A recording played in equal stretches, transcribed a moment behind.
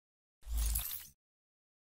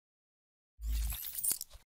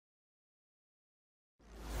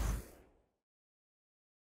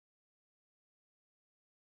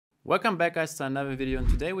Welcome back guys to another video, and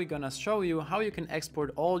today we're gonna show you how you can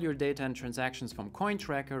export all your data and transactions from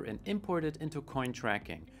CoinTracker and import it into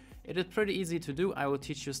CoinTracking. It is pretty easy to do. I will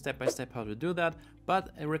teach you step by step how to do that,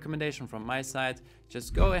 but a recommendation from my side,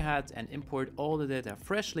 just go ahead and import all the data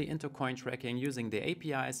freshly into CoinTracking using the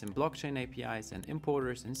APIs and blockchain APIs and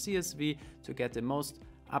importers and CSV to get the most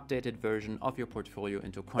updated version of your portfolio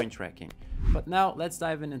into CoinTracking. But now let's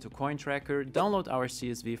dive into CoinTracker, download our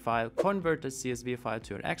CSV file, convert the CSV file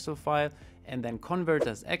to an Excel file, and then convert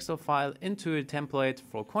this Excel file into a template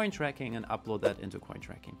for CoinTracking and upload that into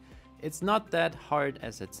CoinTracking. It's not that hard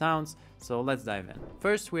as it sounds, so let's dive in.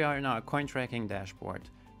 First, we are in our CoinTracking dashboard.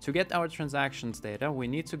 To get our transactions data, we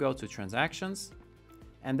need to go to Transactions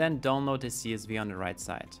and then download the CSV on the right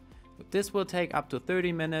side. This will take up to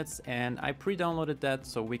 30 minutes and I pre-downloaded that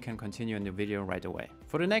so we can continue in the video right away.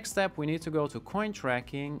 For the next step, we need to go to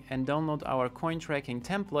CoinTracking and download our CoinTracking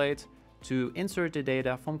template to insert the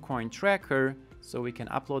data from CoinTracker so we can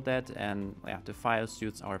upload that, and the file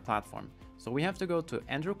suits our platform. So we have to go to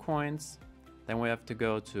Enter Coins, then we have to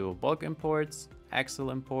go to Bulk Imports, Excel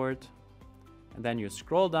Import, and then you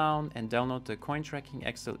scroll down and download the CoinTracking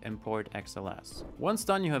Excel Import XLS. Once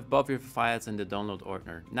done, you have both your files in the download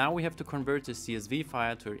order. Now we have to convert the CSV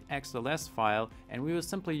file to an XLS file, and we will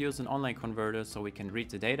simply use an online converter so we can read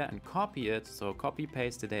the data and copy it, so copy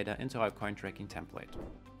paste the data into our CoinTracking template.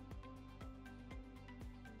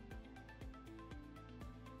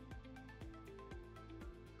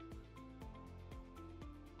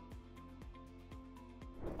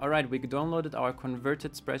 Alright, we downloaded our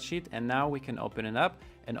converted spreadsheet and now we can open it up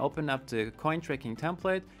and open up the CoinTracking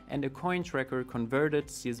template and the CoinTracker converted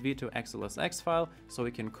CSV to XLSX file so we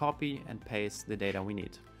can copy and paste the data we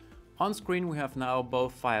need. On screen we have now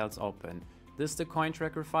both files open. This is the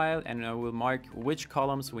CoinTracker file, and I will mark which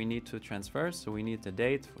columns we need to transfer. So we need the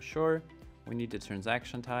date for sure, we need the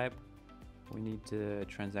transaction type, we need the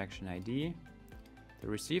transaction ID, the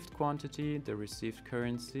received quantity, the received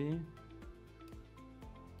currency.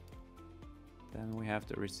 Then we have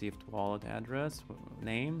the received wallet address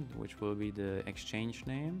name, which will be the exchange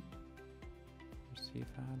name. Receive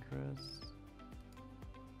address.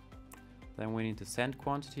 Then we need the send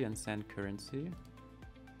quantity and send currency.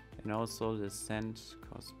 And also the send,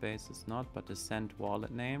 cause space is not, but the send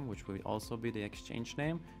wallet name, which will also be the exchange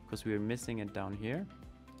name, because we are missing it down here.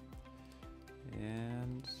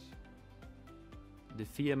 And the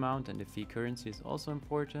fee amount and the fee currency is also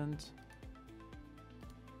important.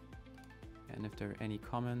 And if there are any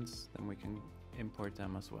comments, then we can import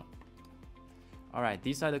them as well. Alright,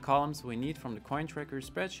 these are the columns we need from the CoinTracker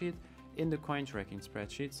spreadsheet in the CoinTracking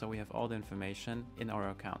spreadsheet, so we have all the information in our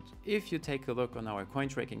account. If you take a look on our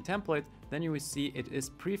CoinTracking template, then you will see it is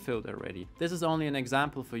pre-filled already. This is only an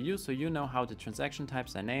example for you, so you know how the transaction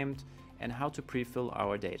types are named and how to pre-fill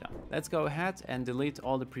our data. Let's go ahead and delete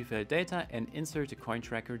all the pre-filled data and insert the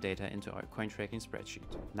CoinTracker data into our CoinTracking spreadsheet.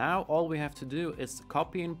 Now all we have to do is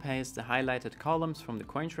copy and paste the highlighted columns from the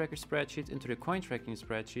CoinTracker spreadsheet into the CoinTracking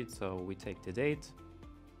spreadsheet. So we take the date,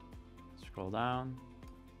 scroll down,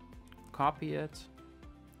 copy it,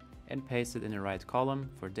 and paste it in the right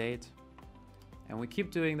column for date. And we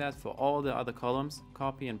keep doing that for all the other columns,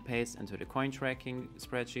 copy and paste into the CoinTracking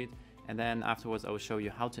spreadsheet. And then afterwards I will show you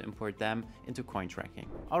how to import them into CoinTracking.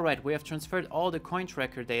 Alright, we have transferred all the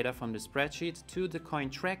CoinTracker data from the spreadsheet to the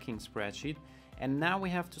CoinTracking spreadsheet, and now we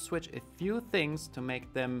have to switch a few things to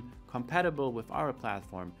make them compatible with our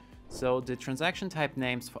platform. So the transaction type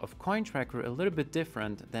names of CoinTracker are a little bit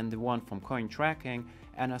different than the one from CoinTracking,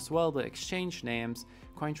 and as well the exchange names.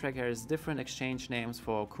 CoinTracker has different exchange names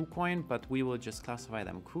for KuCoin, but we will just classify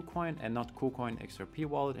them KuCoin and not KuCoin XRP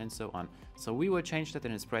wallet and so on. So we will change that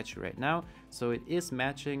in the spreadsheet right now, so it is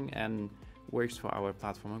matching and works for our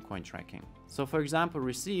platform on CoinTracking. So for example,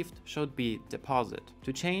 received should be deposit.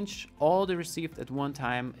 To change all the received at one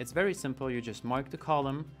time, it's very simple. You just mark the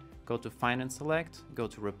column, go to Find and Select, go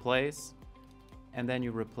to Replace, and then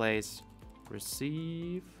you replace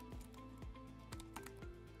receive,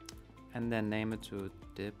 and then name it to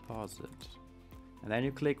deposit. And then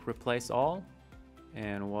you click Replace All,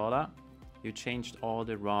 and voila, you changed all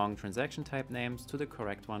the wrong transaction type names to the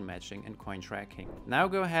correct one matching in CoinTracking. Now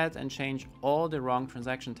go ahead and change all the wrong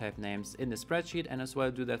transaction type names in the spreadsheet, and as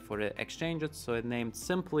well do that for the exchanges, so it named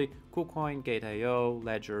simply KuCoin, Gate.io,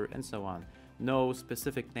 Ledger, and so on. No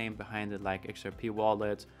specific name behind it like XRP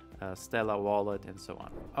wallet, Stellar wallet, and so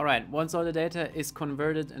on. Alright, once all the data is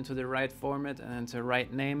converted into the right format and into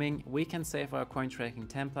right naming, we can save our CoinTracking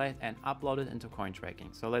template and upload it into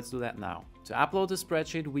CoinTracking. So let's do that now. To upload the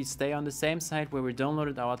spreadsheet, we stay on the same site where we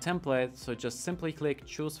downloaded our template, so just simply click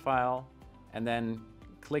Choose File and then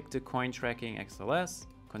click the CoinTracking XLS,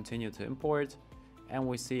 continue to import, and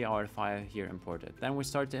we see our file here imported. Then we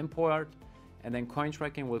start to import, and then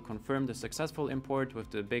CoinTracking will confirm the successful import with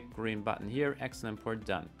the big green button here, excellent import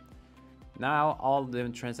done. Now all the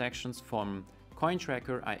transactions from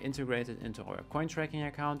CoinTracker are integrated into our CoinTracking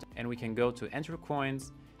account, and we can go to enter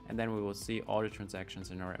coins, and then we will see all the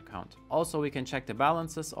transactions in our account. Also, we can check the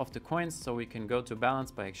balances of the coins, so we can go to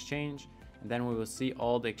balance by exchange, and then we will see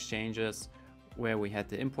all the exchanges where we had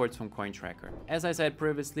the imports from CoinTracker. As I said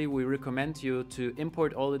previously, we recommend you to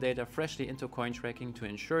import all the data freshly into CoinTracking to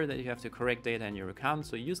ensure that you have the correct data in your account.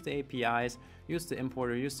 So use the APIs, use the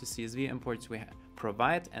importer, use the CSV imports we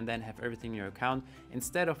provide, and then have everything in your account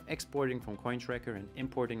instead of exporting from CoinTracker and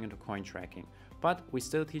importing into CoinTracking. But we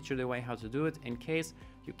still teach you the way how to do it in case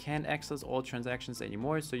you can't access all transactions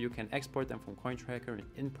anymore, so you can export them from CoinTracker and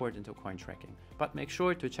import into CoinTracking. But make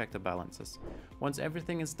sure to check the balances. Once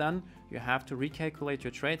everything is done, you have to recalculate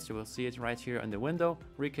your trades. You will see it right here in the window.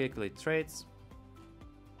 Recalculate trades.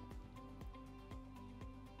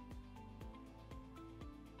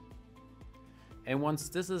 And once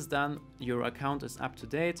this is done, your account is up to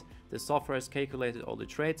date, the software has calculated all the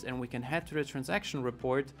trades, and we can head to the transaction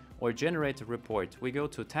report or generate a report. We go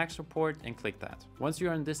to tax report and click that. Once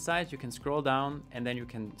you're on this site, you can scroll down and then you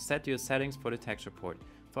can set your settings for the tax report.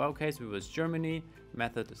 For our case, we was Germany,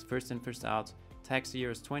 method is first in, first out, tax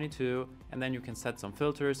year is 22, and then you can set some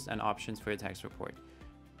filters and options for your tax report.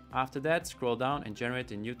 After that, scroll down and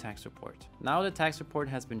generate a new tax report. Now the tax report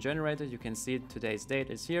has been generated. You can see today's date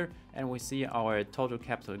is here, and we see our total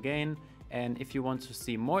capital gain. And if you want to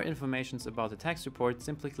see more information about the tax report,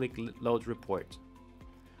 simply click load report.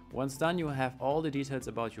 Once done, you have all the details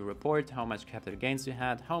about your report, how much capital gains you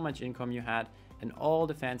had, how much income you had, and all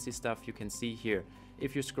the fancy stuff you can see here.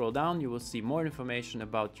 If you scroll down, you will see more information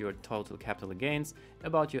about your total capital gains,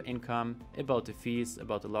 about your income, about the fees,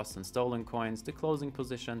 about the lost and stolen coins, the closing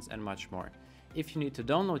positions, and much more. If you need to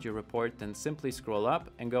download your report, then simply scroll up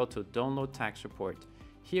and go to download tax report.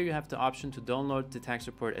 Here you have the option to download the tax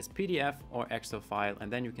report as PDF or Excel file,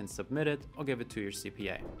 and then you can submit it or give it to your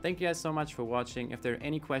CPA. Thank you guys so much for watching. If there are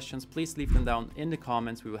any questions, please leave them down in the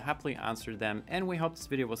comments. We will happily answer them, and we hope this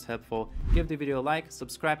video was helpful. Give the video a like,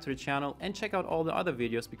 subscribe to the channel, and check out all the other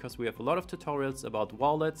videos because we have a lot of tutorials about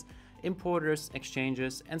wallets, importers,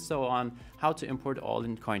 exchanges, and so on, how to import all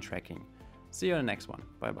in CoinTracking. See you in the next one.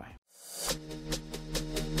 Bye bye.